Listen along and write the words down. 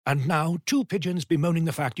And now, 2 pigeons bemoaning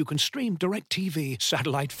the fact you can stream DirecTV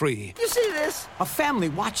satellite-free. You see this? A family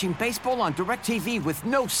watching baseball on DirecTV with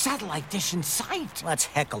no satellite dish in sight. Let's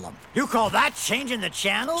heckle them. You call that changing the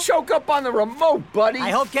channel? Choke up on the remote, buddy. I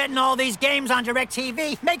hope getting all these games on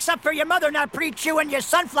DirecTV makes up for your mother not pre-chewing your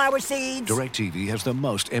sunflower seeds. DirecTV has the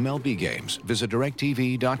most MLB games. Visit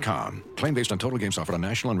DirecTV.com. Claim based on total games offered on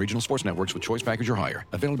national and regional sports networks with choice package or higher.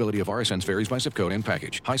 Availability of RSNs varies by zip code and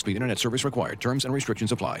package. High-speed internet service required. Terms and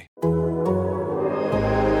restrictions apply.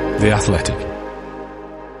 The Athletic.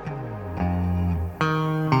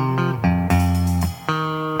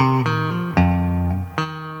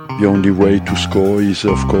 The only way to score is,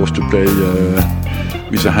 of course, to play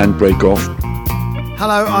with a handbrake off.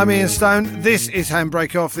 Hello, I'm Ian Stone. This is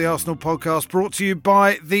Handbrake Off, the Arsenal podcast, brought to you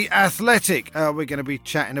by The Athletic. We're going to be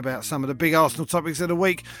chatting about some of the big Arsenal topics of the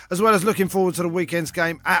week, as well as looking forward to the weekend's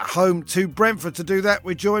game at home to Brentford. To do that,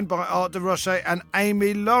 we're joined by Art de Roche and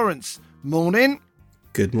Amy Lawrence. Morning.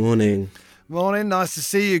 Good morning. Morning, nice to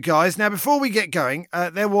see you guys. Now, before we get going,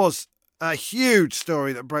 there was a huge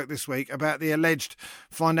story that broke this week about the alleged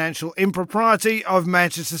financial impropriety of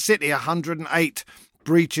Manchester City. 108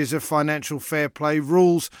 breaches of financial fair play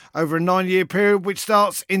rules over a 9-year period, which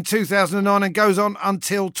starts in 2009 and goes on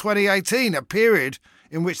until 2018, a period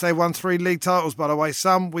in which they won 3 league titles, by the way,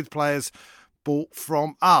 some with players bought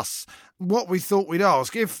from us. What we thought we'd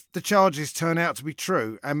ask, if the charges turn out to be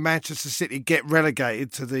true and Manchester City get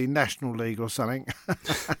relegated to the National League or something,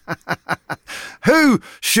 who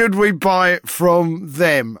should we buy from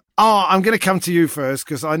them? I'm going to come to you first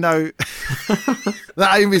because I know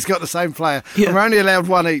that Amy's got the same player. Yeah. And we're only allowed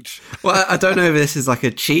one each. Well, I don't know if this is like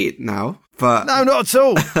a cheat now, but... No, not at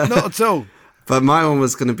all. Not at all. But my one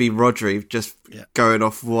was going to be Rodri, just going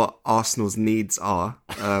off what Arsenal's needs are.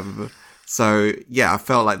 So, yeah, I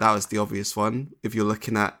felt like that was the obvious one. If you're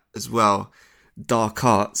looking at, as well, dark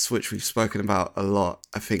arts, which we've spoken about a lot,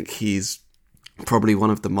 I think he's probably one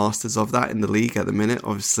of the masters of that in the league at the minute.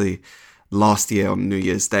 Obviously, last year on New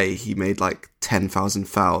Year's Day, he made like 10,000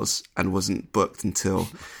 fouls and wasn't booked until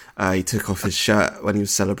he took off his shirt when he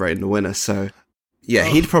was celebrating the winner. So, yeah,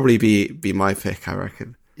 he'd probably be my pick, I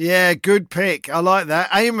reckon. Yeah, good pick. I like that.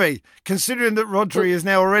 Amy, considering that Rodri is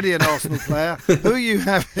now already an Arsenal player, who are you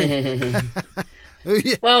having?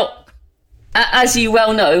 Well, as you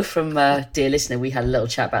well know from dear listener, we had a little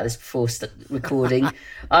chat about this before recording.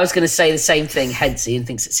 I was going to say the same thing. Headsy and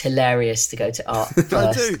thinks it's hilarious to go to Art first.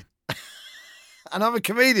 I do. And I'm a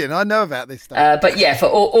comedian. I know about this stuff. But yeah, for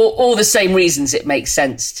all the same reasons, it makes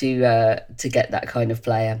sense to get that kind of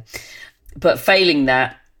player. But failing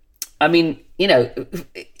that, I mean, you know,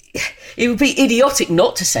 it would be idiotic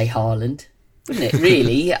not to say Haaland, wouldn't it,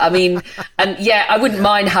 really? I mean, and yeah, I wouldn't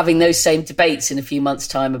mind having those same debates in a few months'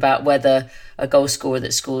 time about whether a goal scorer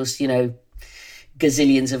that scores, you know,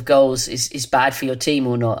 gazillions of goals is bad for your team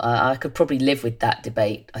or not. I could probably live with that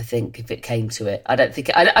debate, I think, if it came to it. I'd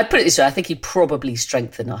put it this way, I think he'd probably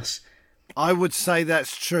strengthen us. I would say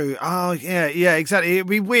that's true. Oh, yeah, exactly. It'd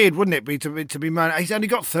be weird, wouldn't it, to be man? He's only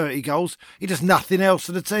got 30 goals. He does nothing else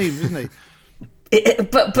for the team, doesn't he?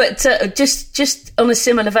 But just on a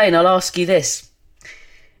similar vein, I'll ask you this: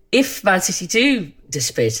 if Man City do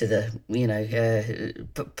disappear to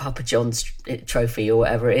the Papa John's trophy or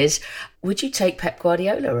whatever it is, would you take Pep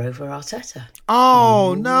Guardiola over Arteta?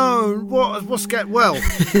 Oh no! What's well?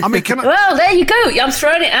 I mean, can I? Well, there you go. I'm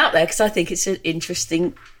throwing it out there because I think it's an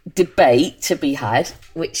interesting debate to be had,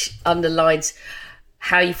 which underlines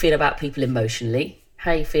how you feel about people emotionally,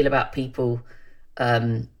 how you feel about people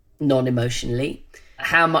non-emotionally,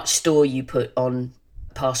 how much store you put on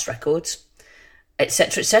past records,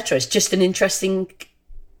 etc., etc. It's just an interesting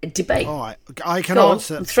debate. All right, I can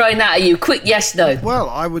answer. I'm throwing that at you. Quick, yes, no. Well,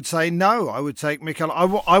 I would say no. I would take Mikel.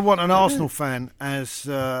 I want an Arsenal fan as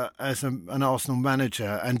an Arsenal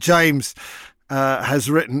manager, and James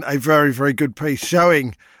has written a very, very good piece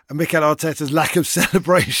showing Mikel Arteta's lack of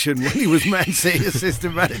celebration when he was Man City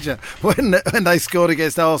assistant manager when they scored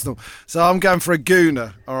against Arsenal. So I'm going for a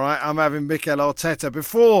gooner, all right? I'm having Mikel Arteta.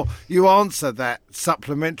 Before you answer that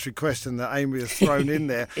supplementary question that Amy has thrown in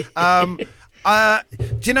there, do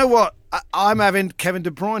you know what? I'm having Kevin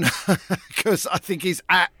De Bruyne because I think he's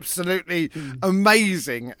absolutely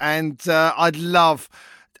amazing. And I'd love...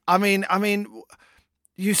 I mean...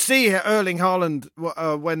 You see Erling Haaland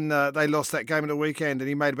when they lost that game at the weekend and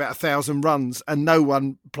he made about 1,000 runs and no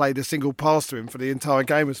one played a single pass to him for the entire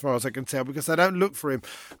game as far as I can tell because they don't look for him.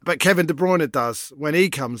 But Kevin De Bruyne does. When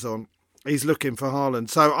he comes on, he's looking for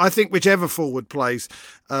Haaland. So I think whichever forward plays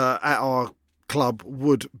at our club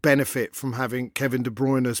would benefit from having Kevin De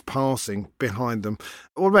Bruyne's passing behind them.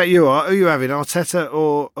 What about you? Art? Who are you having, Arteta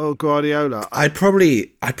or Guardiola? I'd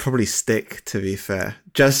probably stick, to be fair.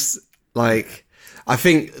 Just like, I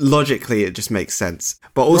think logically it just makes sense.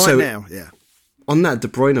 But also, right now, yeah. On that De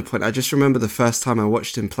Bruyne point, I just remember the first time I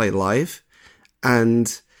watched him play live,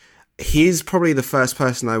 and he's probably the first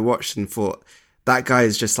person I watched and thought, that guy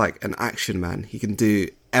is just like an action man. He can do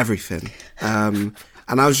everything. And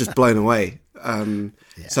I was just blown away.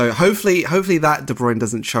 So hopefully that De Bruyne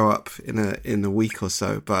doesn't show up in a week or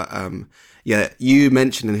so. But you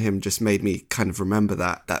mentioning him just made me kind of remember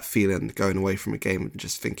that feeling going away from a game and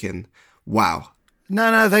just thinking, wow.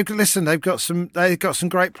 No, they've got some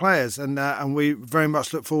great players, and we very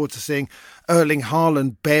much look forward to seeing Erling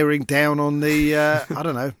Haaland bearing down on the I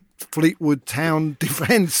don't know, Fleetwood Town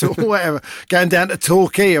defence or whatever, going down to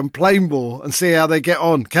Torquay and playing more and see how they get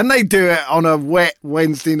on. Can they do it on a wet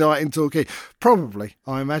Wednesday night in Torquay? Probably,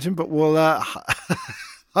 I imagine, but we'll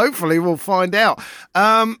hopefully we'll find out.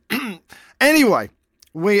 Anyway,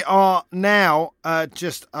 we are now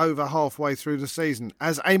just over halfway through the season.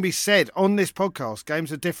 As Amy said on this podcast,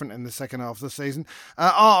 games are different in the second half of the season.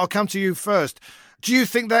 I'll come to you first. Do you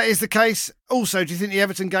think that is the case? Also, do you think the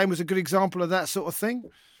Everton game was a good example of that sort of thing?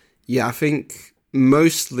 Yeah, I think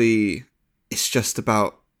mostly it's just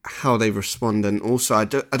about how they respond. And also, I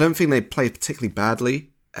don't think they played particularly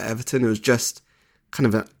badly at Everton. It was just kind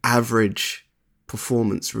of an average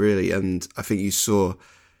performance, really. And I think you saw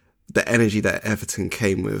the energy that Everton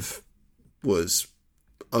came with was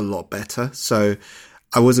a lot better. So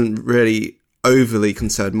I wasn't really overly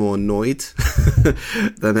concerned, more annoyed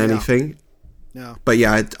than anything. Yeah. But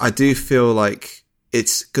yeah, I do feel like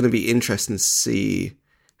it's going to be interesting to see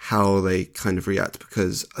how they kind of react,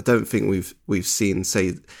 because I don't think we've seen,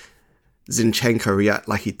 say, Zinchenko react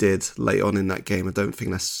like he did late on in that game. I don't think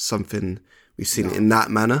that's something we've seen in that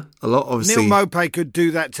manner a lot. Obviously, Neil Maupay could do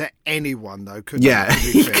that to anyone, though, couldn't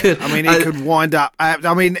he? He could. I mean, he could wind up.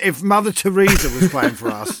 I mean, if Mother Teresa was playing for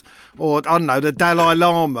us, or I don't know, the Dalai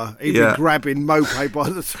Lama, he'd be grabbing Maupay by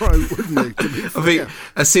the throat, wouldn't he? I think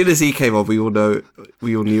as soon as he came on, we all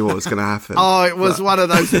knew what was going to happen. Oh, it was one of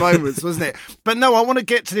those moments, wasn't it? But no, I want to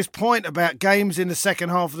get to this point about games in the second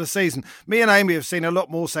half of the season. Me and Amy have seen a lot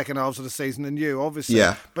more second halves of the season than you, obviously.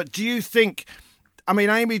 Yeah. But do you think? I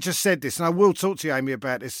mean, Amy just said this, and I will talk to you, Amy,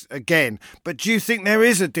 about this again, but do you think there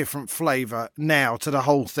is a different flavour now to the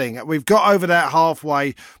whole thing? We've got over that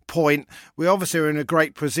halfway point. We obviously are in a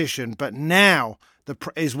great position, but now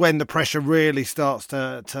is when the pressure really starts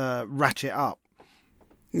to ratchet up.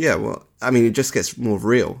 Yeah, well, I mean, it just gets more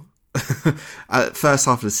real. At first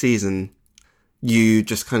half of the season, you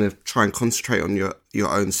just kind of try and concentrate on your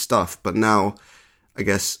own stuff. But now, I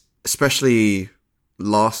guess, especially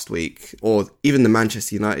last week, or even the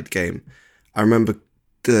Manchester United game, I remember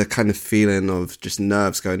the kind of feeling of just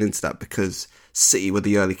nerves going into that, because City were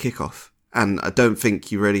the early kickoff. And I don't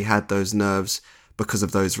think you really had those nerves because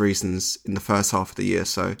of those reasons in the first half of the year.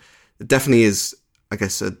 So it definitely is, I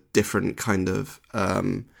guess, a different kind of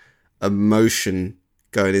emotion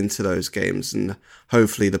going into those games, and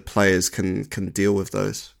hopefully the players can deal with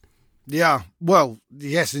those. Yeah, well,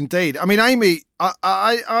 yes, indeed. I mean, Amy,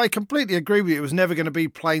 I completely agree with you. It was never going to be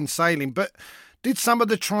plain sailing, but did some of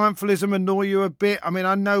the triumphalism annoy you a bit? I mean,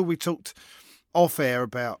 I know we talked off air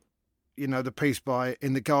about, you know, the piece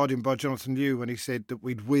in The Guardian by Jonathan Liu when he said that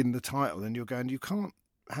we'd win the title, and you're going, you can't,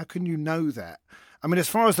 how can you know that? I mean, as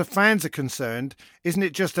far as the fans are concerned, isn't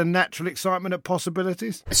it just a natural excitement at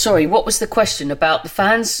possibilities? Sorry, what was the question? About the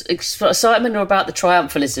fans' excitement or about the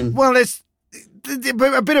triumphalism? Well, it's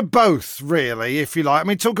a bit of both, really, if you like. I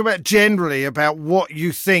mean, talk about generally about what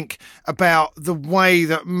you think about the way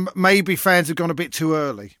that maybe fans have gone a bit too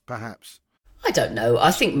early, perhaps. I don't know.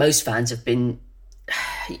 I think most fans have been...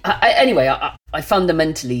 I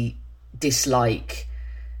fundamentally dislike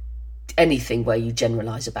anything where you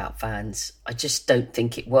generalise about fans. I just don't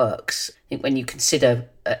think it works. I think when you consider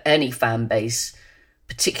any fan base,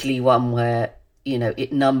 particularly one where, you know,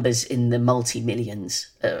 it numbers in the multi-millions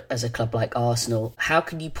as a club like Arsenal, how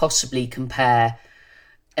can you possibly compare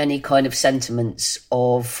any kind of sentiments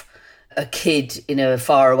of a kid in a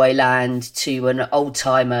faraway land to an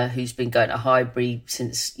old-timer who's been going to Highbury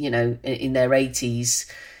since, you know, in their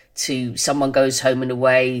 80s, to someone goes home and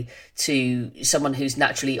away, to someone who's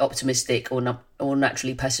naturally optimistic or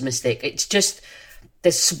naturally pessimistic? It's just,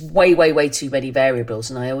 there's way too many variables,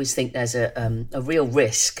 and I always think there's a real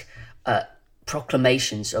risk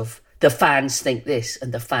proclamations of the fans think this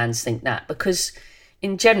and the fans think that, because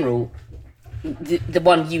in general the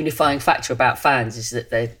one unifying factor about fans is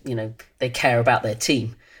that they care about their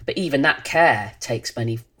team, but even that care takes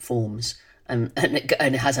many forms, and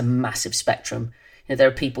it has a massive spectrum. There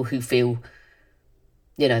are people who feel,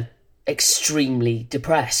 extremely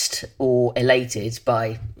depressed or elated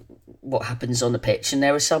by what happens on the pitch, and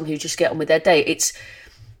there are some who just get on with their day. It's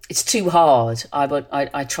too hard.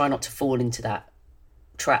 I try not to fall into that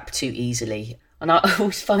trap too easily, and I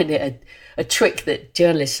always find it a trick that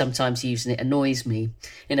journalists sometimes use, and it annoys me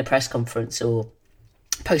in a press conference or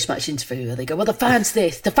post-match interview where they go, well, the fans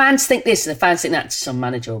think this and the fans think that to some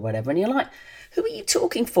manager or whatever, and you're like, who are you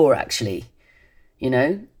talking for actually?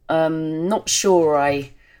 Not sure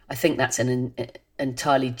I think that's an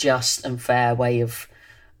entirely just and fair way of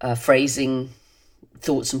phrasing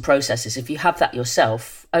thoughts and processes. If you have that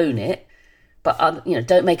yourself, own it, but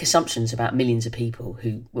don't make assumptions about millions of people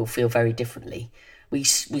who will feel very differently. We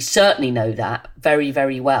certainly know that very,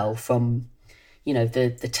 very well from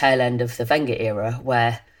the tail end of the Wenger era,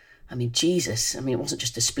 where it wasn't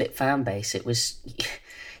just a split fan base, it was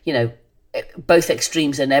both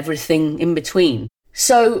extremes and everything in between.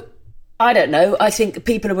 So I don't know, I think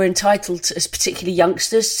people are entitled, as particularly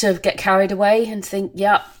youngsters, to get carried away and think,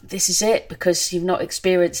 yeah, this is it, because you've not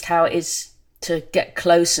experienced how it is to get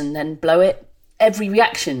close and then blow it. Every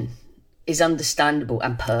reaction is understandable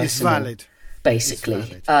and personal. It's valid. Basically.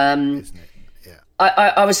 It's valid, isn't it? Yeah.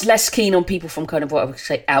 I was less keen on people from kind of what I would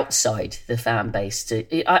say outside the fan base.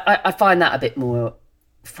 I find that a bit more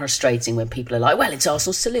frustrating when people are like, well, it's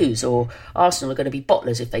Arsenal's to lose, or Arsenal are going to be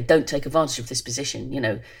bottlers if they don't take advantage of this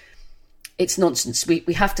position. It's nonsense.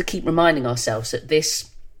 We have to keep reminding ourselves that this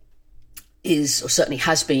is, or certainly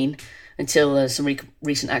has been, until some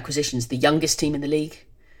recent acquisitions, the youngest team in the league,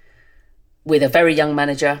 with a very young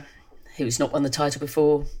manager who's not won the title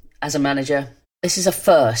before as a manager. This is a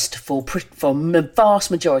first for the vast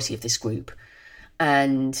majority of this group.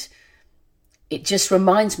 And it just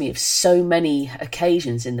reminds me of so many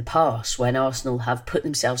occasions in the past when Arsenal have put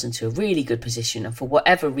themselves into a really good position, and for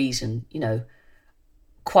whatever reason,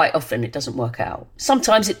 quite often it doesn't work out.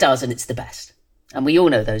 Sometimes it does, and it's the best. And we all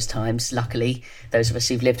know those times, luckily, those of us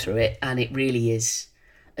who've lived through it, and it really is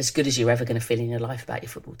as good as you're ever going to feel in your life about your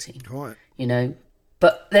football team. Right.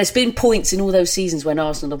 But there's been points in all those seasons when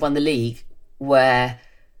Arsenal have won the league where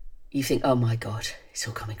you think, oh my God, it's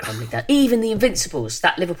all coming crumbling down. Even the Invincibles,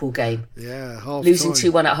 that Liverpool game. Yeah, half losing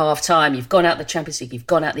time. 2-1 at half time. You've gone out the Champions League, you've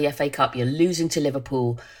gone out the FA Cup, you're losing to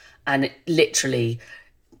Liverpool, and literally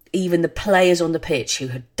even the players on the pitch who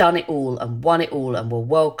had done it all and won it all and were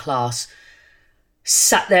world class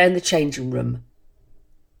sat there in the changing room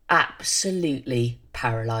absolutely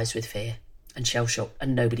paralysed with fear and shell-shocked,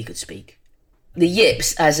 and nobody could speak. The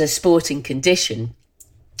yips as a sporting condition,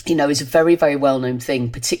 is a very, very well-known thing,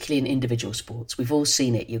 particularly in individual sports. We've all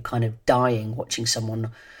seen it. You're kind of dying watching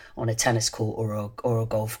someone on a tennis court or a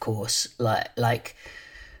golf course, like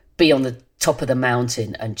be on the top of the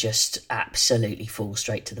mountain and just absolutely fall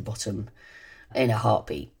straight to the bottom in a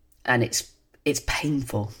heartbeat. And it's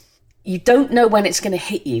painful. You don't know when it's going to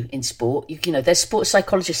hit you in sport. There's sports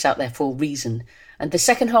psychologists out there for a reason. And the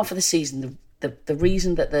second half of the season, the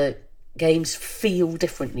reason that the games feel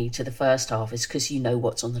differently to the first half is because you know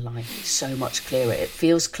what's on the line. It's so much clearer. It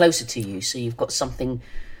feels closer to you, so you've got something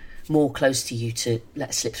more close to you to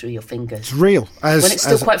let slip through your fingers. It's real. When it's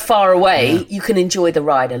still quite far away, yeah. You can enjoy the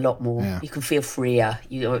ride a lot more. Yeah. You can feel freer.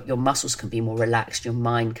 Your muscles can be more relaxed. Your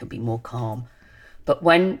mind can be more calm. But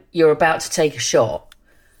when you're about to take a shot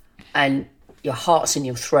and your heart's in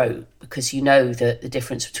your throat because you know that the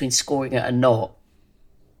difference between scoring it and not,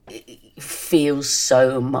 it feels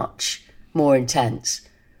so much more intense.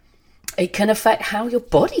 It can affect how your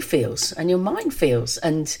body feels and your mind feels.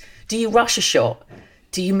 And do you rush a shot?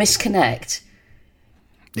 Do you misconnect?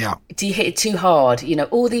 Yeah. Do you hit it too hard?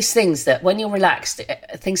 All these things that when you're relaxed,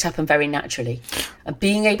 things happen very naturally. And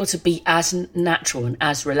being able to be as natural and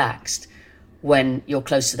as relaxed when you're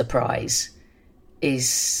close to the prize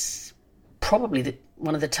is probably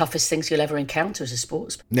one of the toughest things you'll ever encounter as a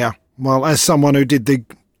sportsman. Yeah. Well, as someone who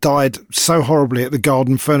died so horribly at the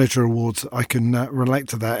Garden Furniture Awards, I can relate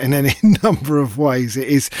to that in any number of ways. It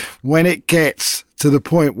is when it gets to the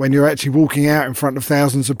point when you're actually walking out in front of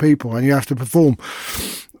thousands of people and you have to perform,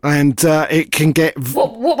 and it can get.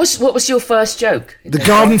 What was your first joke? The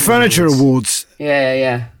Garden Furniture Awards.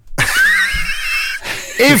 Yeah.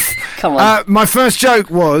 If come on, my first joke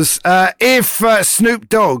was if Snoop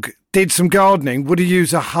Dogg did some gardening, would he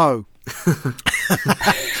use a hoe?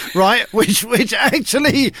 Right, which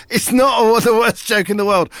actually is not the worst joke in the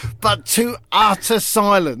world, but to utter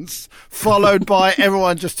silence followed by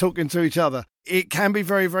everyone just talking to each other. It can be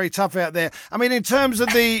very, very tough out there. I mean, I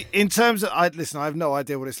have no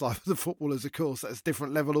idea what it's like for the footballers, of course. That's a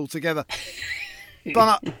different level altogether.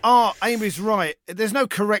 But Amy's right. There's no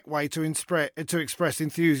correct way to express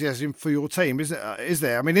enthusiasm for your team, is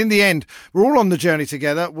there? I mean, in the end, we're all on the journey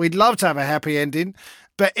together. We'd love to have a happy ending,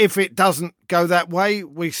 but if it doesn't go that way,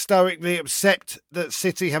 we stoically accept that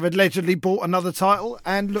City have allegedly bought another title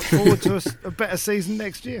and look forward to a better season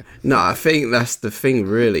next year. No, I think that's the thing,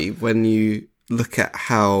 really. When you look at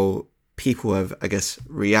how people have, I guess,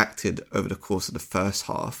 reacted over the course of the first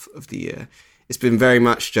half of the year, it's been very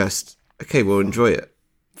much just, okay, we'll enjoy it.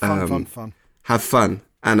 Fun. Have fun.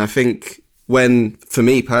 And I think for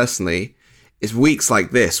me personally, it's weeks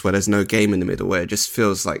like this where there's no game in the middle, where it just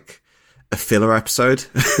feels like a filler episode,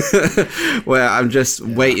 where I'm just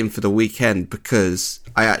waiting for the weekend because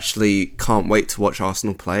I actually can't wait to watch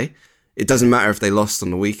Arsenal play. It doesn't matter if they lost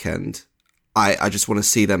on the weekend. I just want to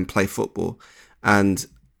see them play football. And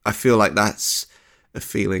I feel like that's a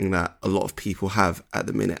feeling that a lot of people have at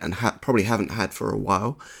the minute and probably haven't had for a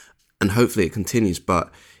while. And hopefully it continues. But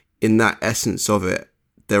in that essence of it,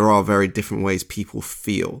 there are very different ways people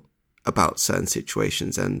feel about certain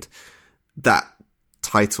situations. And that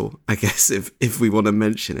title, I guess, if we want to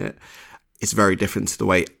mention it, is very different to the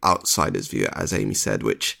way outsiders view it, as Amy said,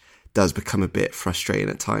 which does become a bit frustrating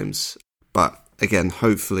at times. But again,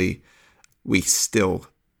 hopefully we still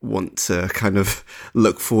want to kind of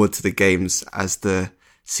look forward to the games as the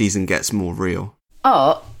season gets more real.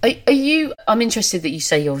 Are you? I'm interested that you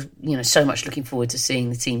say you're, so much looking forward to seeing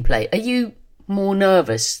the team play. Are you more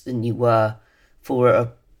nervous than you were for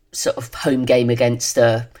a sort of home game against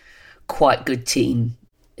a quite good team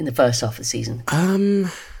in the first half of the season?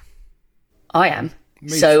 I am.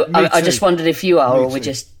 I just wondered if you are, or we're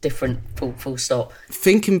just different. Full stop.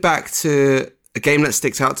 Thinking back to a game that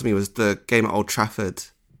sticks out to me was the game at Old Trafford,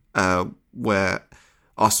 where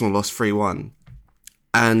Arsenal lost 3-1.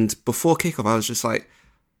 And before kickoff, I was just like,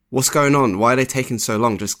 what's going on? Why are they taking so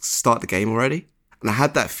long? Just start the game already? And I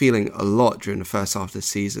had that feeling a lot during the first half of the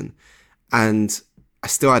season. And I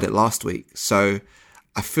still had it last week. So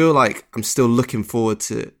I feel like I'm still looking forward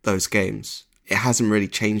to those games. It hasn't really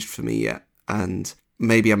changed for me yet. And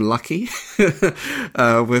maybe I'm lucky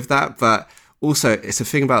with that. But also, it's a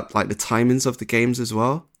thing about like the timings of the games as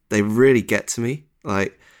well. They really get to me.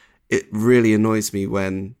 Like, it really annoys me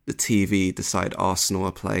when the TV decide Arsenal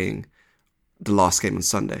are playing the last game on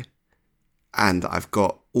Sunday, and I've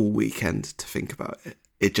got all weekend to think about it.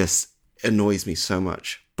 It just annoys me so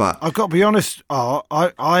much. But I've got to be honest, I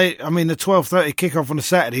mean the 12:30 kickoff on a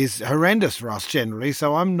Saturday is horrendous for us generally,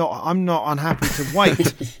 so I'm not unhappy to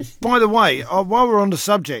wait. By the way, while we're on the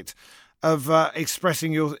subject of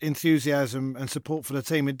expressing your enthusiasm and support for the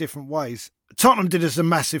team in different ways, Tottenham did us a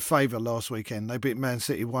massive favour last weekend. They beat Man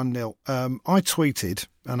City 1-0. I tweeted,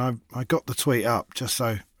 and I got the tweet up just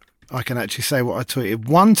so I can actually say what I tweeted.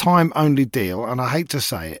 One time only deal, and I hate to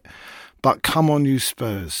say it, but come on you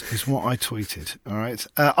Spurs is what I tweeted. All right.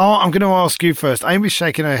 I'm going to ask you first. Amy's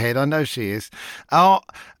shaking her head. I know she is. Do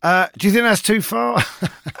you think that's too far?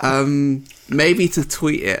 Maybe to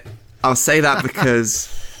tweet it. I'll say that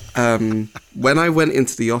because when I went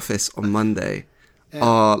into the office on Monday,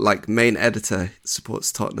 our main editor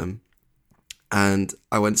supports Tottenham, and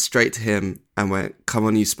I went straight to him and went, "Come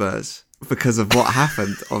on, you Spurs," because of what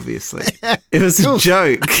happened. Obviously, it was a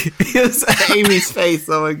joke. It was Amy's face.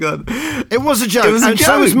 Oh my god, it was a joke. It was a joke.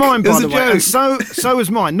 So was mine, by the way. And so was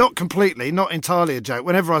mine. Not completely, not entirely a joke.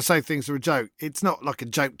 Whenever I say things are a joke, it's not like a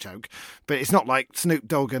joke, but it's not like Snoop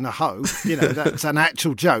Dogg and a hoe. That's an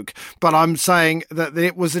actual joke. But I'm saying that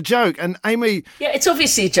it was a joke. And Amy, yeah, it's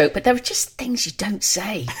obviously a joke, but there are just things you don't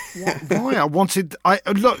say. Why?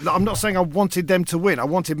 I'm not saying I wanted them to win. I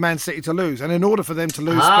wanted Man City to lose, and in order for them to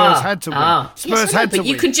lose, Spurs had to win. Spurs had to win. But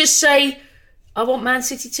you can just say, "I want Man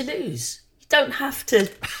City to lose." You don't have to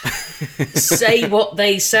say what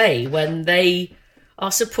they say when they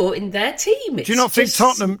are supporting their team. Do you not think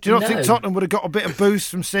Tottenham? Think Tottenham would have got a bit of boost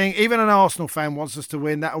from seeing even an Arsenal fan wants us to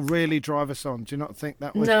win? That'll really drive us on. Do you not think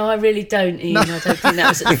that would? No, I really don't, Ian. No. I don't think that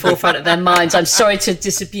was at the forefront of their minds. I'm sorry to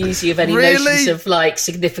disabuse you of any notions of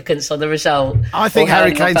significance on the result. I think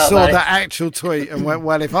Harry Kane saw that actual tweet and went,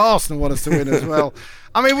 "Well, if Arsenal want us to win as well."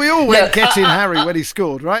 I mean, we all went getting Harry when he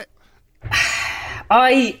scored, right?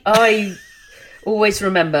 I always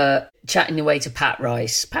remember chatting away to Pat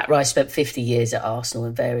Rice. Pat Rice spent 50 years at Arsenal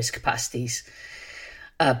in various capacities.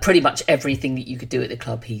 Pretty much everything that you could do at the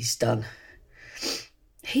club, he's done.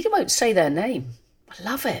 He won't say their name. I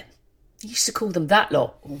love it. He used to call them that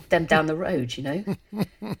lot, or them down the road,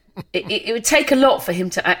 It would take a lot for him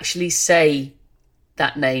to actually say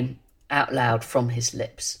that name out loud from his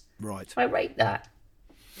lips. Right. I rate that.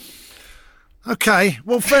 Okay,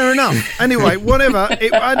 well, fair enough. Anyway, whatever.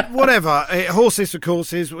 Horses for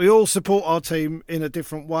courses. We all support our team in a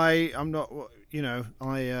different way. I'm not,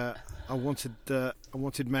 I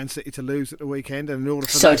wanted Man City to lose at the weekend, and in order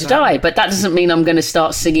for so did I. But that doesn't mean I'm going to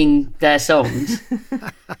start singing their songs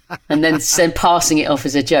and then passing it off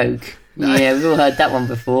as a joke. Yeah, we've all heard that one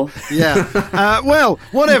before. Yeah. Well,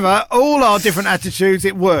 whatever. All our different attitudes,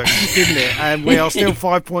 it worked, didn't it? And we are still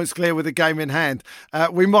 5 points clear with the game in hand.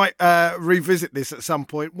 We might revisit this at some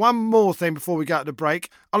point. One more thing before we go to the break.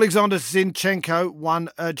 Alexander Zinchenko won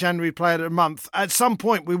January Player of the Month. At some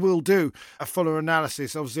point, we will do a fuller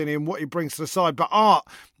analysis of Zini and what he brings to the side. But Art,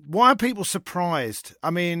 why are people surprised?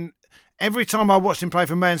 I mean, every time I watched him play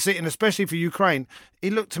for Man City, and especially for Ukraine, he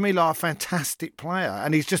looked to me like a fantastic player.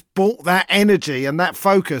 And he's just brought that energy and that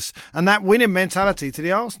focus and that winning mentality to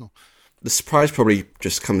the Arsenal. The surprise probably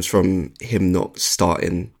just comes from him not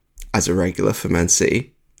starting as a regular for Man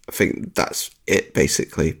City. I think that's it,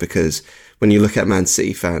 basically, because when you look at Man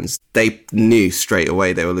City fans, they knew straight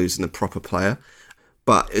away they were losing a proper player.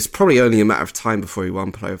 But it's probably only a matter of time before he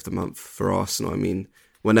won Player of the Month for Arsenal. I mean,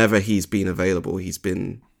 whenever he's been available, he's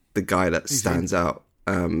been the guy that stands out.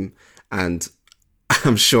 And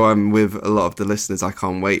I'm sure I'm with a lot of the listeners. I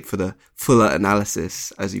can't wait for the fuller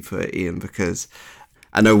analysis, as you put it, Ian, because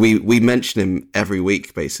I know we mention him every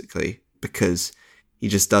week, basically, because he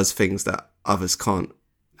just does things that others can't.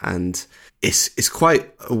 And it's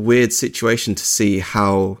quite a weird situation to see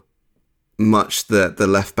how much the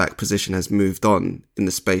left back position has moved on in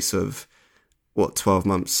the space of 12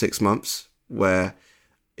 months, 6 months, where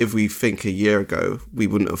if we think a year ago, we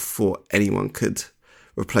wouldn't have thought anyone could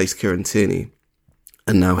replace Kieran Tierney.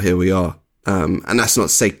 And now here we are. And that's not to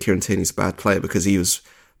say Kieran Tierney's a bad player, because he was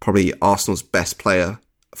probably Arsenal's best player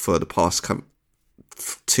for the past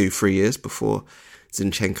 2-3 years before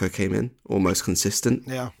Zinchenko came in, almost consistent.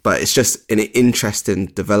 Yeah. But it's just an interesting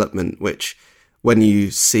development, which when you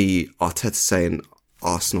see Arteta saying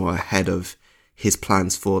Arsenal are ahead of his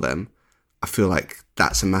plans for them, I feel like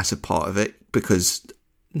that's a massive part of it, because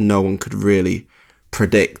no one could really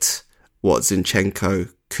predict what Zinchenko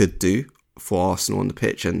could do for Arsenal on the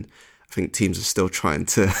pitch. And I think teams are still trying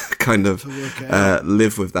to kind of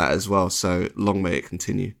live with that as well. So long may it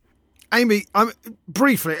continue. Amy,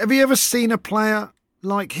 briefly, have you ever seen a player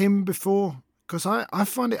like him before? Because I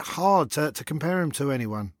find it hard to compare him to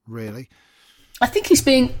anyone, really. I think he's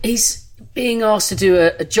being asked to do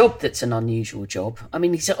a job that's an unusual job. I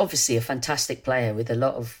mean, he's obviously a fantastic player with a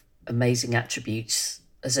lot of amazing attributes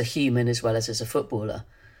as a human as well as a footballer.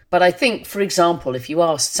 But I think, for example, if you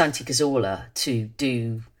asked Santi Cazorla to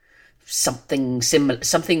do something similar,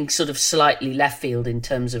 something sort of slightly left field in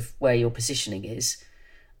terms of where your positioning is,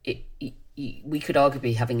 we could arguably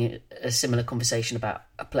be having a similar conversation about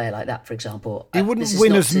a player like that, for example. He wouldn't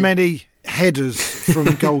win as many headers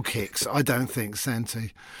from goal kicks, I don't think,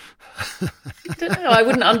 Santi. I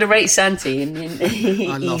wouldn't underrate Santi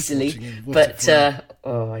easily. But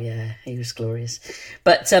he was glorious.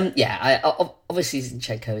 But obviously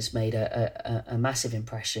Zinchenko has made a massive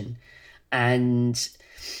impression. And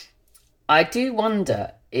I do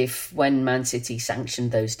wonder if when Man City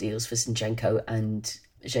sanctioned those deals for Zinchenko and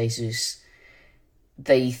Jesus,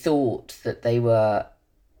 they thought that they were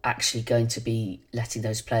actually going to be letting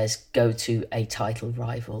those players go to a title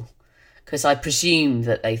rival. Because I presume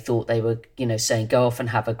that they thought they were, saying go off and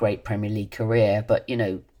have a great Premier League career, but,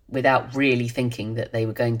 without really thinking that they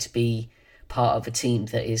were going to be part of a team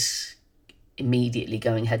that is immediately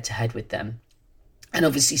going head to head with them. And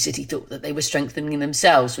obviously City thought that they were strengthening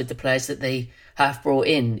themselves with the players that they have brought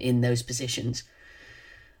in those positions.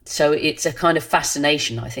 So it's a kind of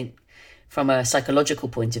fascination, I think, from a psychological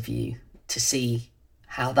point of view, to see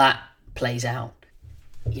how that plays out.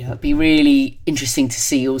 It'd be really interesting to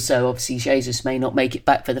see also, obviously, Jesus may not make it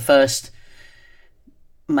back for the first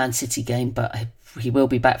Man City game, but he will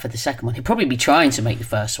be back for the second one. He'll probably be trying to make the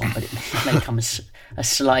first one, but it may come a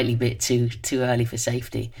slightly bit too early for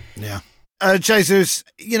safety. Yeah. Jesus,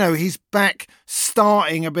 he's back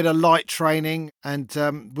starting a bit of light training, and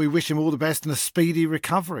we wish him all the best and a speedy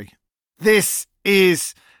recovery. This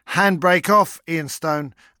is Handbrake Off. Ian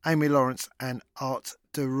Stone, Amy Lawrence and Art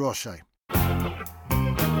de Roche.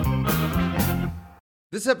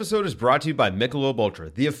 This episode is brought to you by Michelob Ultra,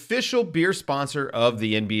 the official beer sponsor of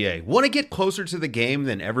the NBA. Want to get closer to the game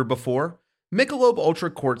than ever before? Michelob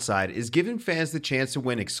Ultra Courtside is giving fans the chance to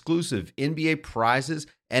win exclusive NBA prizes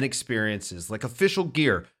and experiences like official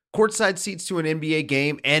gear, courtside seats to an NBA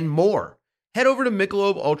game, and more. Head over to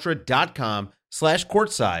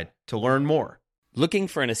MichelobUltra.com/courtside to learn more. Looking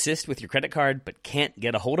for an assist with your credit card but can't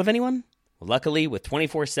get a hold of anyone? Luckily, with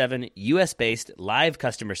 24/7 US-based live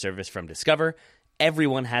customer service from Discover,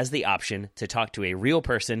 everyone has the option to talk to a real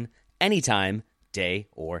person anytime, day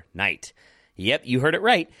or night. Yep, you heard it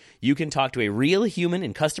right. You can talk to a real human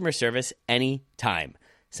in customer service anytime.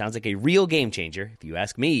 Sounds like a real game changer, if you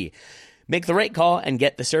ask me. Make the right call and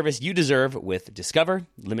get the service you deserve with Discover.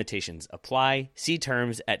 Limitations apply. See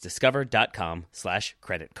terms at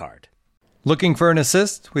discover.com/creditcard. Looking for an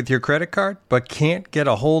assist with your credit card but can't get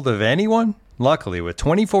a hold of anyone? Luckily, with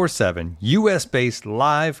 24/7 US-based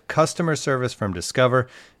live customer service from Discover,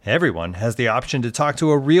 everyone has the option to talk to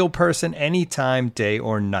a real person anytime, day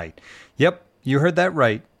or night. Yep, you heard that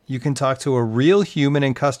right. You can talk to a real human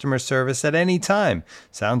in customer service at any time.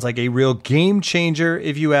 Sounds like a real game changer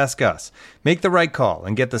if you ask us. Make the right call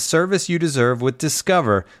and get the service you deserve with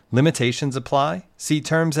Discover. Limitations apply. See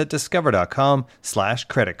terms at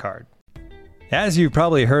discover.com/creditcard. As you've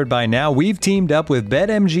probably heard by now, we've teamed up with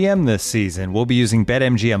BetMGM this season. We'll be using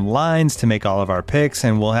BetMGM lines to make all of our picks,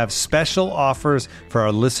 and we'll have special offers for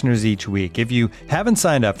our listeners each week. If you haven't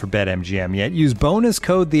signed up for BetMGM yet, use bonus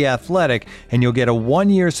code TheAthletic, and you'll get a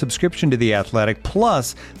 1-year subscription to The Athletic,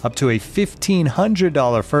 plus up to a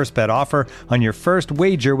 $1,500 first bet offer on your first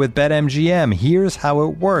wager with BetMGM. Here's how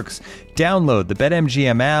it works. Download the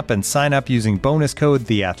BetMGM app and sign up using bonus code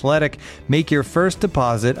TheAthletic. Make your first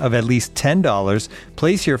deposit of at least $10.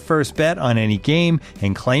 Place your first bet on any game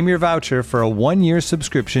and claim your voucher for a 1-year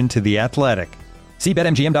subscription to The Athletic. See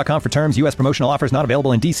BetMGM.com for terms. U.S. promotional offers not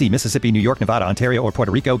available in D.C., Mississippi, New York, Nevada, Ontario, or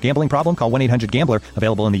Puerto Rico. Gambling problem? Call 1-800-GAMBLER.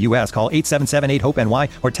 Available in the U.S. Call 877-8-HOPE-NY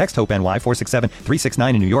or text HOPE-NY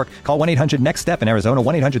 467-369 in New York. Call 1-800-NEXT-STEP in Arizona.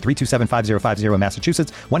 1-800-327-5050 in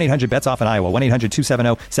Massachusetts. 1-800-BETS-OFF in Iowa.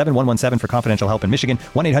 1-800-270-7117 for confidential help in Michigan.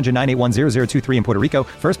 1-800-981-0023 in Puerto Rico.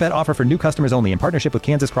 First bet offer for new customers only in partnership with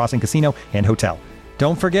Kansas Crossing Casino and Hotel.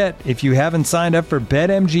 Don't forget, if you haven't signed up for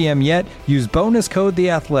BetMGM yet, use bonus code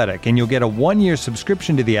TheAthletic, and you'll get a 1-year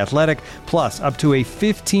subscription to The Athletic, plus up to a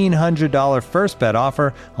 $1,500 first bet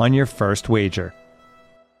offer on your first wager.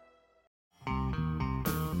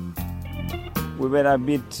 We were a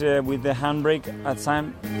bit with the handbrake at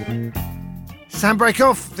time. Handbrake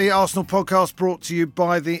Off, the Arsenal podcast brought to you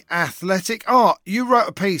by The Athletic. You wrote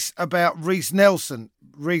a piece about Reiss Nelson.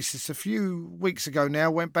 Reiss, it's a few weeks ago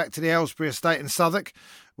now, went back to the Aylesbury estate in Southwark,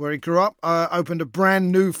 where he grew up, opened a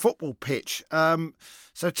brand new football pitch.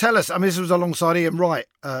 So tell us, this was alongside Ian Wright,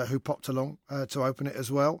 who popped along to open it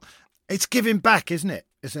as well. It's giving back, isn't it,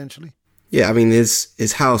 essentially? Yeah,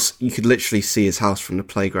 his house, you could literally see his house from the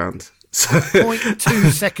playground. So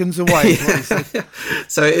 0.2 seconds away. Yeah.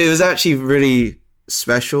 So it was actually really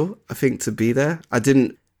special, I think, to be there. I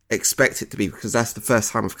didn't expect it to be, because that's the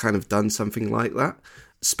first time I've kind of done something like that.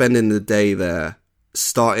 Spending the day there,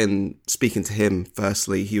 speaking to him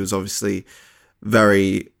firstly, he was obviously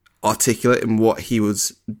very articulate in what he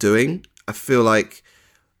was doing. I feel like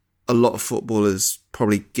a lot of footballers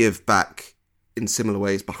probably give back in similar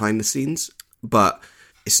ways behind the scenes, but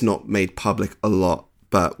it's not made public a lot.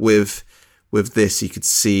 But with this, you could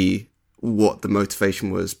see what the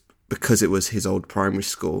motivation was, because it was his old primary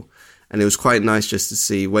school. And it was quite nice just to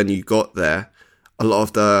see when you got there, a lot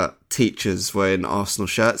of the teachers were in Arsenal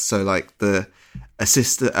shirts. So like the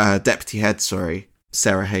deputy head,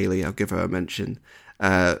 Sarah Haley, I'll give her a mention.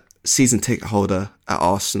 Season ticket holder at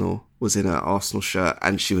Arsenal was in an Arsenal shirt,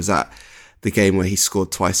 and she was at the game where he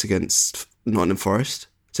scored twice against Nottingham Forest.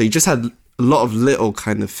 So you just had a lot of little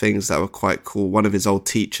kind of things that were quite cool. One of his old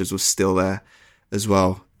teachers was still there as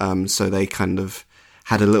well. So they kind of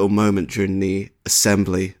had a little moment during the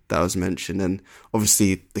assembly that was mentioned, and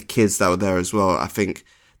obviously the kids that were there as well. I think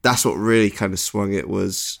that's what really kind of swung it,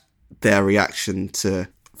 was their reaction to,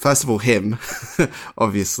 first of all, him,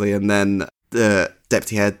 obviously, and then the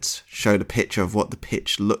deputy head showed a picture of what the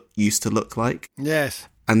pitch used to look like. Yes.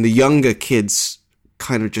 And the younger kids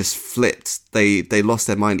kind of just flipped. They lost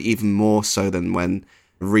their mind even more so than when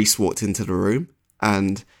Reiss walked into the room.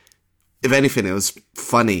 And if anything, it was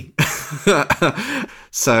funny.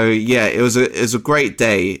 So yeah, it was a great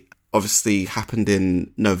day. Obviously happened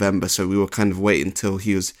in November, so we were kind of waiting until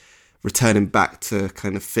he was returning back to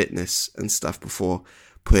kind of fitness and stuff before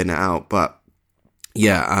putting it out. But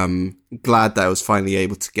yeah, I'm glad that I was finally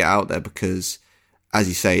able to get out there, because, as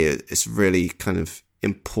you say, it's really kind of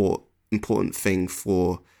important thing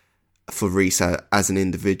for Reiss as an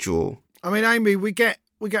individual. Amy, we get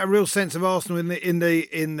a real sense of Arsenal in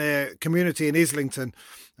the community in Islington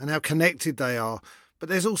and how connected they are. But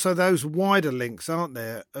there's also those wider links, aren't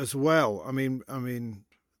there, as well? Them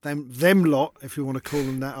lot, if you want to call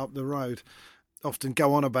them that, up the road. often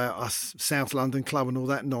go on about us South London club and all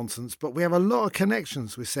that nonsense, but we have a lot of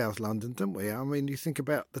connections with South London, don't we? I mean, you think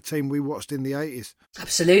about the team we watched in the 80s.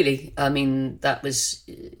 Absolutely. I mean, that was,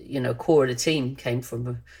 core of the team came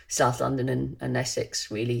from South London and Essex,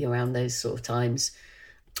 really, around those sort of times.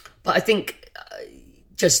 But I think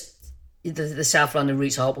just the South London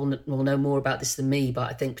roots, Hart will know more about this than me, but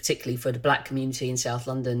I think particularly for the black community in South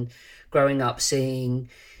London, growing up seeing,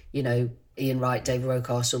 Ian Wright, David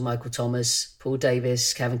Rocastle, Michael Thomas, Paul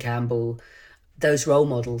Davis, Kevin Campbell, those role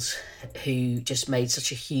models who just made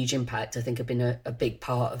such a huge impact, I think have been a big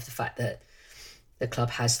part of the fact that the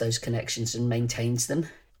club has those connections and maintains them.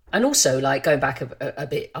 And also, like, going back a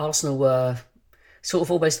bit, Arsenal were sort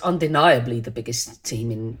of almost undeniably the biggest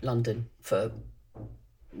team in London for,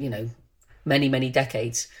 many, many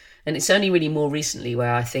decades. And it's only really more recently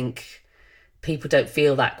where I think people don't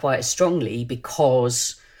feel that quite as strongly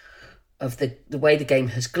because of the way the game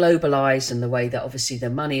has globalised and the way that obviously the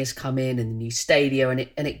money has come in and the new stadia, and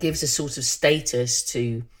it gives a sort of status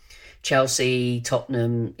to Chelsea,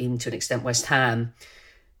 Tottenham, even to an extent West Ham,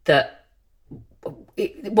 that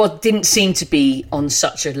didn't seem to be on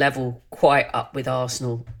such a level quite up with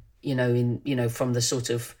Arsenal, from the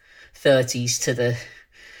sort of 30s to the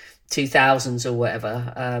 2000s or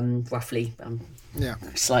whatever, roughly.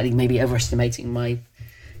 Slightly maybe overestimating my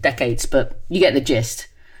decades, but you get the gist.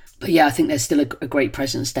 But yeah, I think there's still a great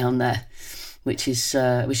presence down there, which is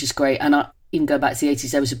great. And even go back to the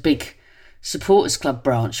 80s, there was a big supporters club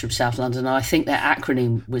branch from South London. And I think their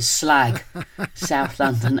acronym was SLAG, South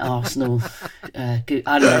London Arsenal. I don't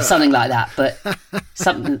know, something like that. But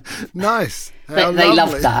something nice. They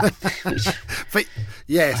loved that.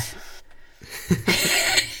 Yes.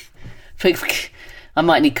 I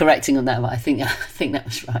might need correcting on that, but I think that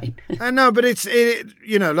was right. No, but it's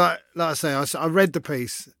like I say, I read the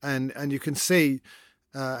piece and you can see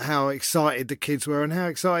how excited the kids were and how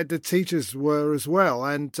excited the teachers were as well.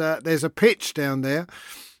 And there's a pitch down there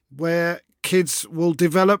where kids will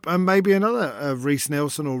develop, and maybe another Reece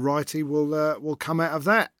Nelson or Wrighty will come out of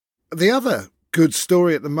that. The other good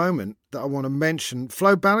story at the moment that I want to mention: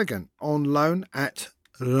 Flo Balogun on loan at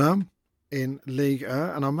Reims in Ligue 1,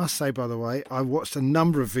 and I must say, by the way, I watched a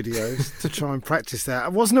number of videos to try and practice that.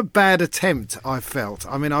 It wasn't a bad attempt, I felt.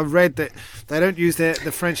 I mean, I read that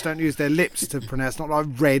the French don't use their lips to pronounce, not like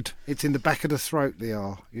red, it's in the back of the throat, the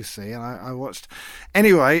R, you see, and I watched.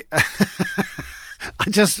 Anyway,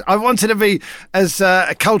 I wanted to be as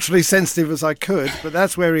culturally sensitive as I could, but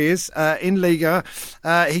that's where he is in Liga.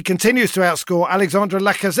 He continues to outscore Alexandre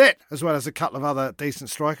Lacazette, as well as a couple of other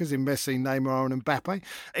decent strikers in Messi, Neymar and Mbappe.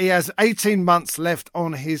 He has 18 months left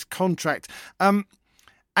on his contract.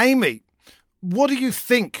 Amy, what do you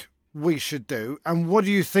think we should do, and what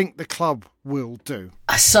do you think the club will do?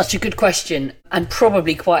 Such a good question, and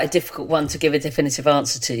probably quite a difficult one to give a definitive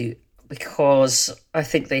answer to, because I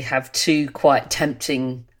think they have two quite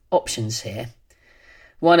tempting options here.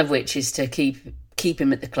 One of which is to keep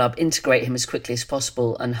him at the club, integrate him as quickly as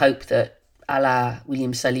possible, and hope that, a la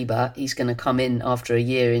William Saliba, he's going to come in after a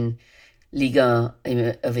year in Ligue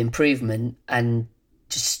 1 of improvement and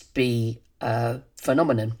just be a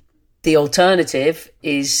phenomenon. The alternative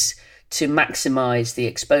is to maximise the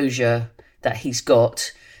exposure that he's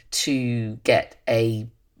got, to get a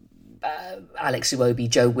Alex Iwobi,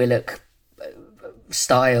 Joe Willock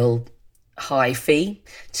style high fee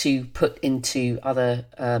to put into other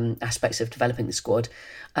aspects of developing the squad.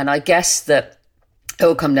 And I guess that it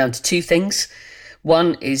will come down to two things.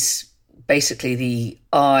 One is basically the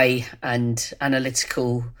eye and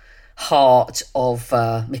analytical heart of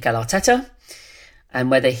Mikel Arteta, and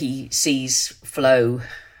whether he sees Flo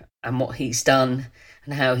and what he's done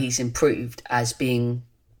and how he's improved as being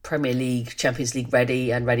Premier League, Champions League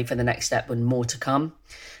ready, and ready for the next step and more to come,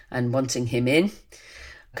 and wanting him in,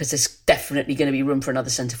 because there's definitely going to be room for another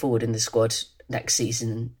centre forward in the squad next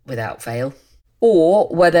season without fail. Or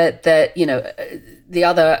whether the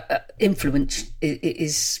other influence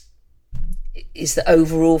is the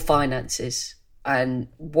overall finances and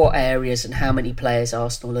what areas and how many players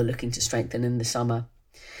Arsenal are looking to strengthen in the summer.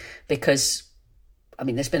 Because, I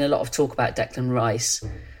mean, there's been a lot of talk about Declan Rice.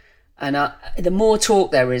 And the more talk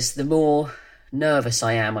there is, the more nervous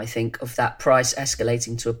I am, I think, of that price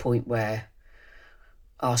escalating to a point where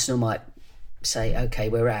Arsenal might say, OK,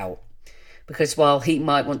 we're out. Because while he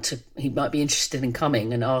might be interested in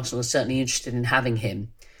coming, and Arsenal is certainly interested in having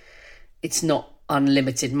him, it's not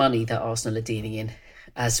unlimited money that Arsenal are dealing in,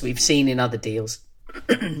 as we've seen in other deals.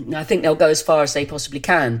 I think they'll go as far as they possibly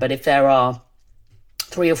can, but if there are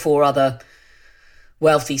 3 or 4 other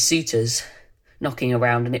wealthy suitors knocking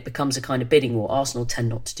around and it becomes a kind of bidding war, Arsenal tend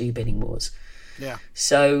not to do bidding wars. Yeah.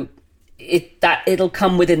 So it'll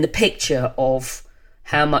come within the picture of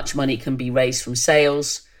how much money can be raised from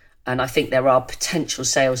sales. And I think there are potential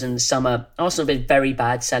sales in the summer. Arsenal have been very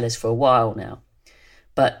bad sellers for a while now.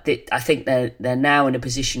 But I think they're now in a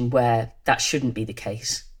position where that shouldn't be the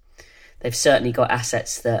case. They've certainly got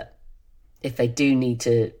assets that if they do need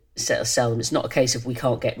to sell them, it's not a case of we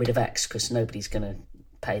can't get rid of X because nobody's going to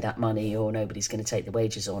pay that money or nobody's going to take the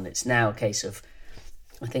wages on. It's now a case of,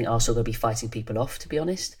 I think Arsenal are going to be fighting people off, to be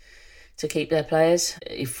honest, to keep their players.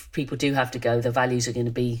 If people do have to go, the values are going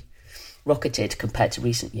to be rocketed compared to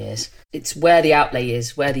recent years. It's where the outlay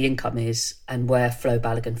is, where the income is, and where Flo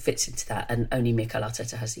Balogun fits into that, and only Mikel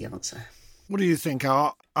Arteta has the answer. What do you think,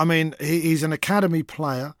 Art? I mean, he's an academy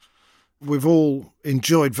player. We've all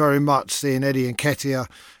enjoyed very much seeing Eddie Nketiah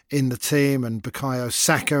in the team, and Bukayo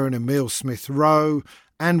Saka and Emile Smith-Rowe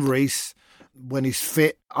and Reece when he's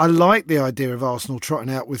fit. I like the idea of Arsenal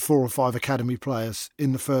trotting out with 4 or 5 academy players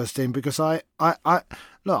in the first team because I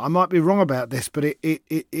look, I might be wrong about this, but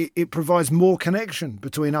it provides more connection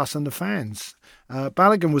between us and the fans.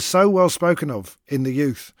 Balogun was so well spoken of in the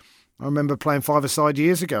youth. I remember playing five-a-side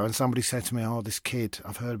years ago and somebody said to me, this kid,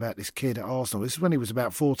 I've heard about this kid at Arsenal. This is when he was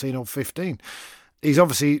about 14 or 15. He's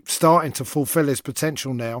obviously starting to fulfil his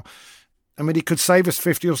potential now. I mean, he could save us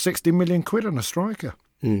 50 or 60 million quid on a striker.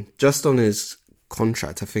 Just on his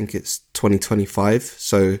contract, I think it's 2025.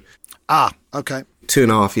 So, okay.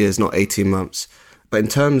 2.5 years, not 18 months. But in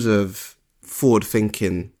terms of forward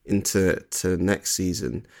thinking into next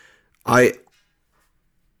season,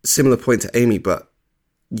 similar point to Amy, but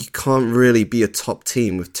you can't really be a top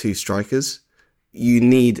team with 2 strikers. You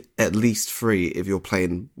need at least 3 if you're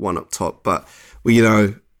playing one up top. But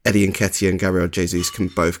Eddie Nketiah and Gabriel Jesus can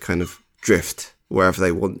both kind of drift wherever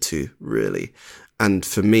they want to, really. And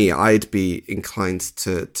for me, I'd be inclined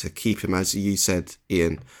to keep him, as you said,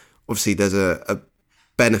 Ian. Obviously, there's a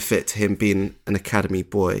benefit to him being an academy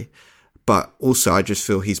boy, but also I just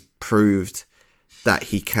feel he's proved that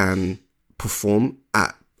he can perform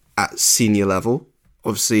at senior level.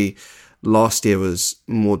 Obviously, last year was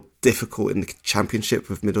more difficult in the Championship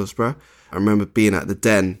with Middlesbrough. I remember being at the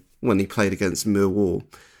Den when he played against Millwall,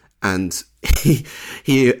 and he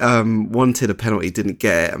wanted a penalty, didn't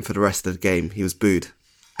get it, and for the rest of the game he was booed.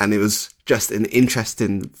 And it was just an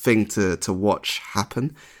interesting thing to watch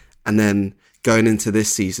happen. And then going into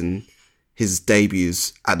this season, his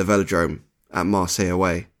debuts at the Velodrome at Marseille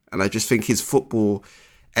away. And I just think his football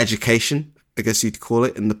education, I guess you'd call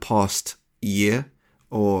it, in the past year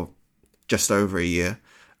or just over a year,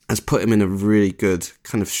 has put him in a really good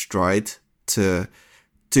kind of stride to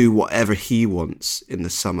do whatever he wants in the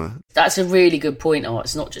summer. That's a really good point, Art.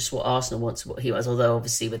 It's not just what Arsenal wants, what he wants, although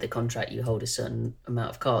obviously with the contract you hold a certain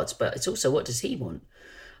amount of cards, but it's also what does he want?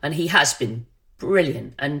 And he has been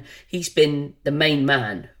brilliant, and he's been the main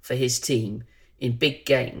man for his team in big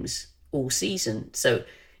games all season. So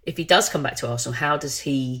if he does come back to Arsenal, how does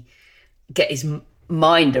he get his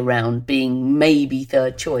mind around being maybe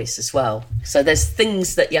third choice as well? So there's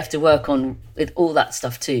things that you have to work on with all that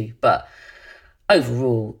stuff too. But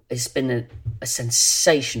overall, it's been a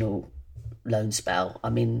sensational loan spell. I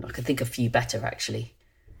mean, I could think a few better, actually.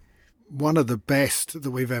 One of the best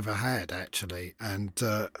that we've ever had, actually. And,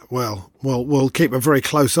 we'll keep a very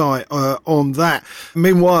close eye on that.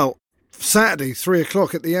 Meanwhile, Saturday,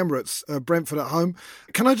 3:00 at the Emirates, Brentford at home.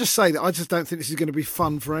 Can I just say that I just don't think this is going to be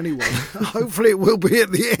fun for anyone. Hopefully it will be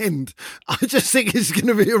at the end. I just think it's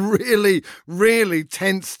going to be a really, really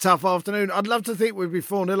tense, tough afternoon. I'd love to think we'd be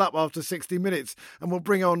 4-0 up after 60 minutes and we'll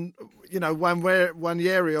bring on,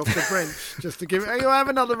 Nwaneri off the bench just to give it, hey, have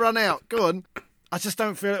another run out. Go on. I just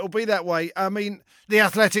don't feel it'll be that way. I mean, the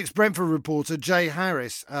Athletics Brentford reporter, Jay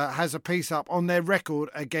Harris, has a piece up on their record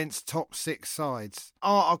against top 6 sides.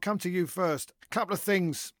 I'll come to you first. A couple of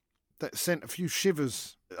things that sent a few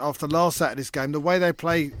shivers after last Saturday's game. The way they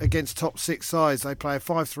play against top 6 sides, they play a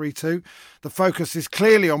 5-3-2. The focus is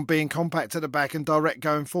clearly on being compact at the back and direct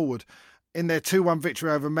going forward. In their 2-1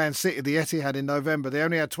 victory over Man City, the Etihad in November, they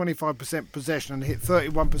only had 25% possession and hit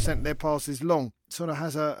 31% of their passes long. Sort of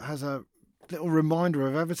has a little reminder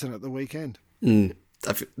of Everton at the weekend. The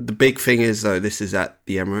big thing is, though, this is at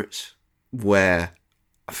the Emirates, where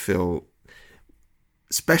I feel,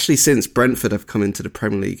 especially since Brentford have come into the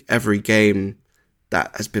Premier League, every game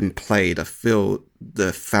that has been played, I feel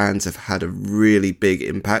the fans have had a really big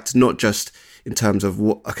impact, not just in terms of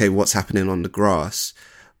what's happening on the grass,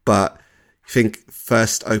 but I think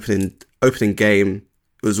first opening game,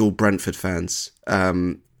 it was all Brentford fans.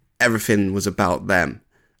 Everything was about them.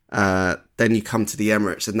 Then you come to the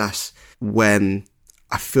Emirates, and that's when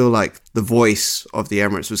I feel like the voice of the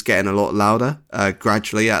Emirates was getting a lot louder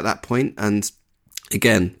gradually at that point. And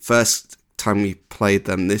again, first time we played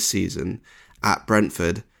them this season at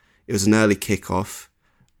Brentford, it was an early kickoff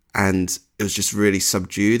and it was just really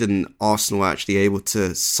subdued, and Arsenal were actually able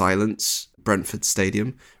to silence Brentford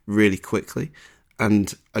Stadium really quickly.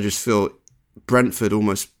 And I just feel Brentford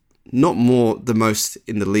almost, not more the most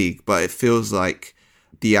in the league, but it feels like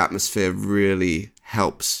the atmosphere really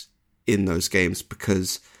helps in those games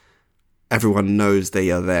because everyone knows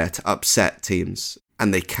they are there to upset teams,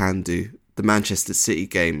 and they can do. The Manchester City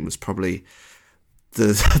game was probably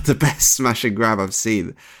the best smash and grab I've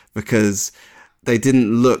seen because they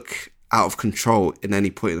didn't look out of control in any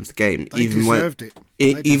point of the game.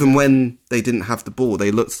 Even when they didn't have the ball,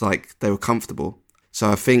 they looked like they were comfortable. So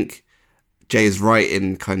I think Jay is right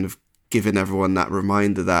in kind of giving everyone that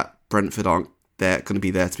reminder that Brentford aren't going to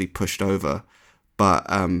be there to be pushed over. But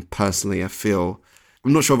personally, I feel,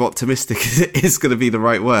 I'm not sure if optimistic is going to be the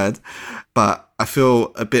right word, but I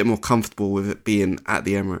feel a bit more comfortable with it being at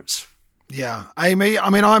the Emirates. Yeah. Amy, I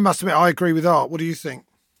mean, I must admit, I agree with Art. What do you think?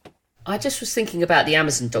 I just was thinking about the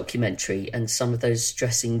Amazon documentary and some of those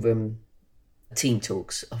dressing room team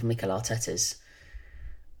talks of Mikel Arteta's.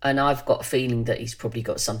 And I've got a feeling that he's probably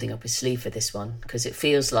got something up his sleeve for this one, because it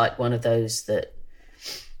feels like one of those that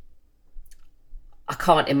I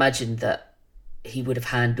can't imagine that he would have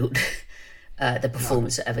handled the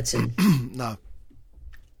performance at Everton. No.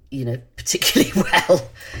 You know, particularly well.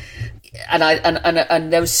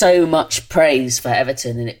 And there was so much praise for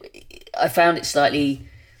Everton, and I found it slightly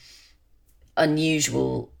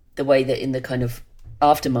unusual the way that in the kind of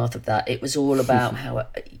aftermath of that, it was all about how,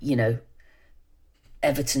 you know,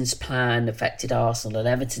 Everton's plan affected Arsenal and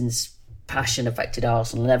Everton's passion affected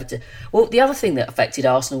Arsenal and Everton. Well, the other thing that affected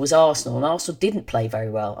Arsenal was Arsenal, and Arsenal didn't play very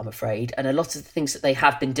well, I'm afraid. And a lot of the things that they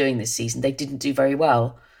have been doing this season, they didn't do very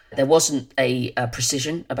well. There wasn't a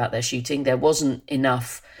precision about their shooting. There wasn't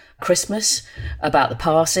enough Christmas about the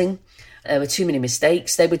passing. There were too many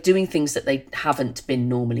mistakes. They were doing things that they haven't been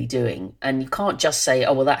normally doing. And you can't just say,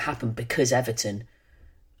 oh, well, that happened because Everton.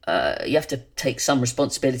 You have to take some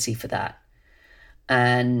responsibility for that.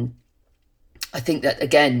 And I think that,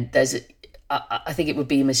 again, I think it would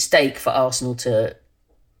be a mistake for Arsenal to...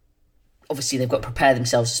 Obviously, they've got to prepare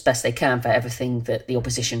themselves as best they can for everything that the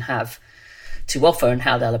opposition have to offer and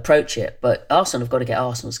how they'll approach it. But Arsenal have got to get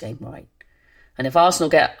Arsenal's game right. And if Arsenal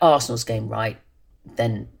get Arsenal's game right,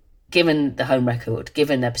 then given the home record,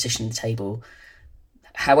 given their position in the table,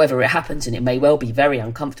 however it happens, and it may well be very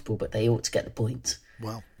uncomfortable, but they ought to get the point.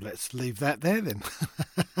 Well, let's leave that there then.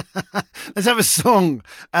 Let's have a song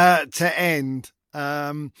to end.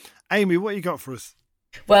 Amy, what you got for us?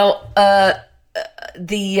 Well,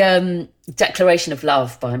 the declaration of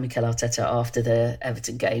love by Mikel Arteta after the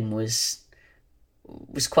Everton game was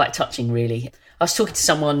quite touching, really. I was talking to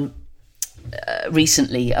someone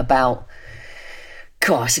recently about,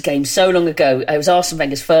 God, it's a game so long ago. It was Arsene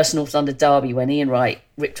Wenger's first North London derby when Ian Wright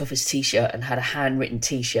ripped off his T-shirt and had a handwritten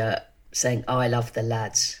T-shirt saying, "I love the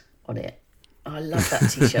lads" on it. I love that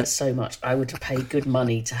T-shirt so much. I would pay good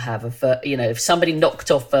money to have if somebody knocked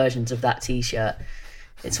off versions of that T-shirt.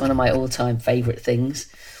 It's one of my all-time favourite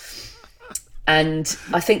things. And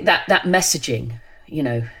I think that messaging, you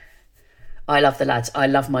know, I love the lads, I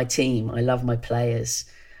love my team, I love my players,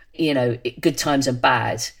 you know, good times and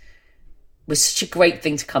bad, was such a great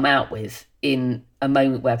thing to come out with in a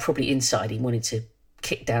moment where probably inside he wanted to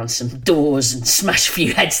kick down some doors and smash a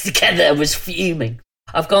few heads together and was fuming.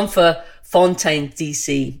 I've gone for Fontaine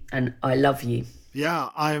DC and I Love You. Yeah,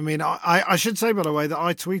 I mean, I should say, by the way, that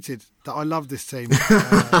I tweeted that I love this team.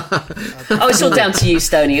 It's all down to you,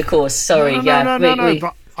 Stoney, of course. Sorry. No,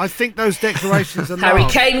 but I think those declarations are Harry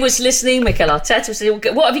Kane was listening, Mikel Arteta was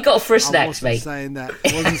listening. What have you got for us next, mate? I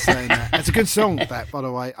wasn't saying that. It's a good song, that, by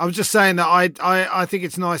the way. I was just saying that I think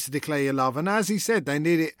it's nice to declare your love. And as he said, they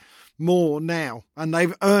need it more now. And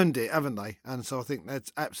they've earned it, haven't they? And so I think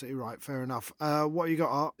that's absolutely right. Fair enough. What you got,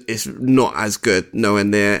 Art? It's not as good, nowhere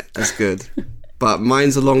near as good. But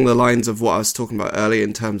mine's along the lines of what I was talking about earlier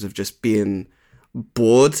in terms of just being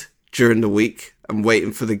bored during the week and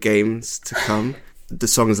waiting for the games to come. The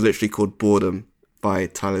song is literally called Boredom by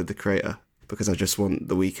Tyler, the Creator, because I just want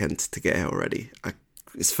the weekend to get here already.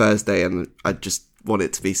 It's Thursday and I just want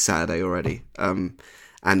it to be Saturday already. And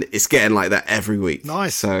it's getting like that every week.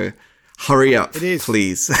 Nice. So hurry up, it is.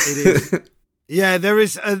 Please. It is. Yeah, there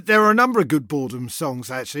are a number of good boredom songs,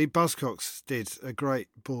 actually. Buzzcocks did a great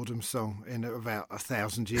boredom song in about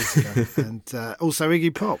 1,000 years ago. And also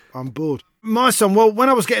Iggy Pop, I'm bored. My song, well, when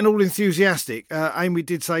I was getting all enthusiastic, Amy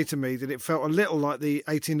did say to me that it felt a little like the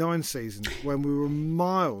 89 season when we were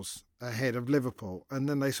miles ahead of Liverpool and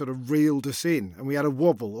then they sort of reeled us in and we had a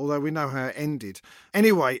wobble, although we know how it ended.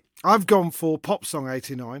 Anyway, I've gone for Pop Song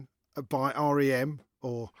 89 by R.E.M.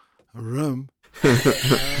 or Rum. As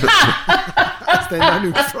they're known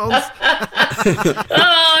in France.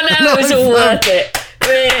 Oh, no, it was all worth it.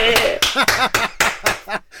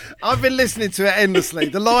 I've been listening to it endlessly.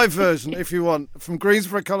 The live version, if you want, from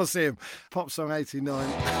Greensboro Coliseum, Pop Song 89.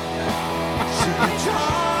 Should we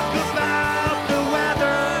talk about the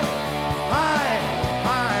weather? Hi.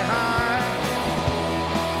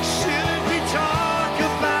 Should we talk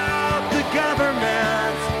about the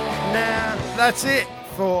government now? That's it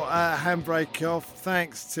for Handbrake Off.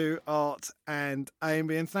 Thanks to Art and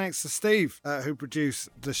Amy, and thanks to Steve, who produced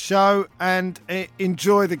the show. And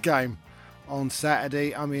enjoy the game on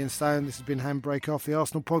Saturday. I'm Ian Stone. This has been Handbrake Off, the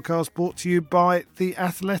Arsenal podcast, brought to you by The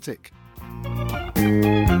Athletic.